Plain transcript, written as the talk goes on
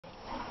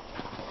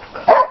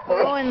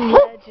Coco and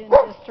Legend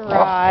just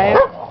arrived.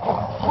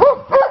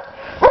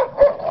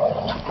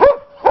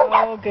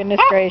 Oh, goodness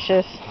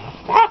gracious.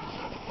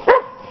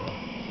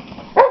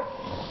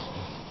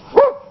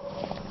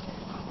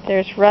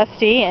 There's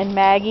Rusty and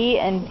Maggie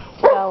and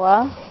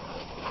Bella.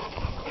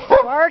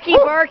 Barky,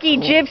 barky,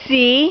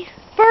 Gypsy.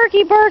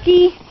 Barky,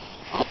 barky.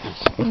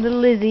 And little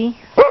Lizzie.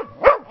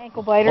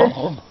 Ankle biter.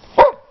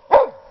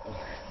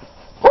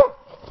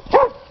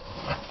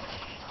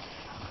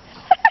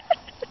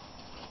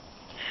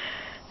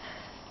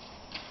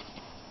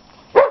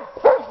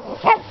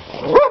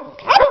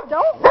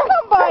 Don't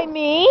come by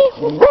me.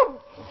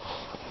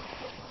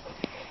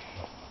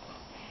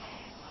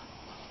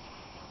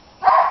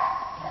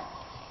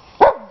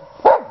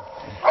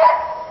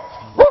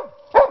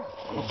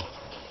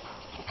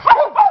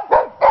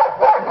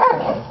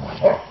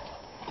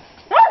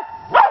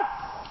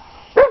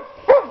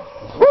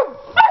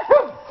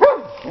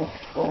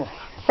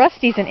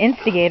 Rusty's an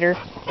instigator.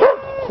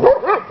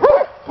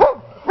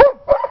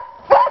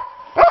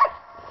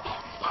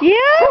 Yeah?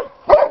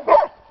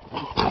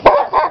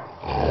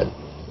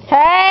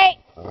 Hey!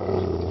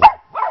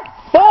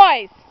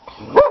 Boys!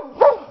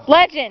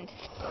 Legend!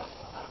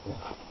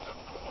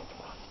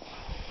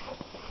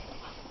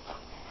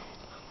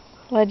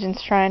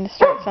 Legend's trying to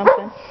start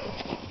something.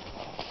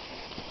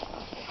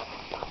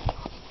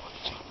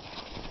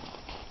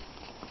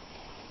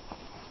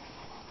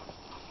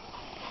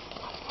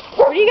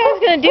 What are you guys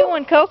going to do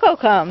when Coco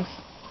comes?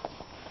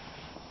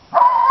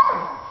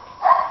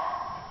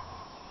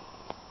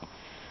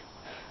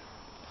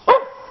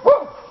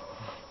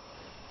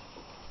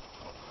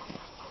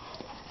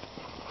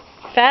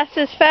 Fast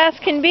as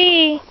fast can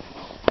be.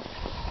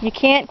 You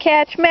can't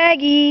catch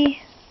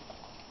Maggie.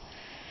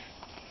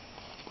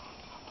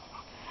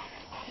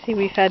 See,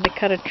 we've had to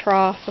cut a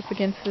trough up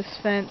against this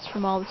fence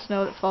from all the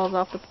snow that falls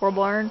off the poor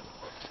barn.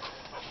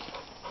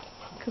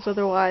 Because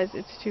otherwise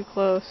it's too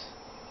close.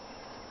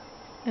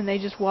 And they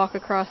just walk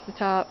across the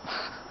top.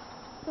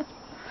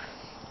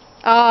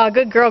 Ah,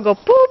 good girl, go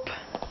poop!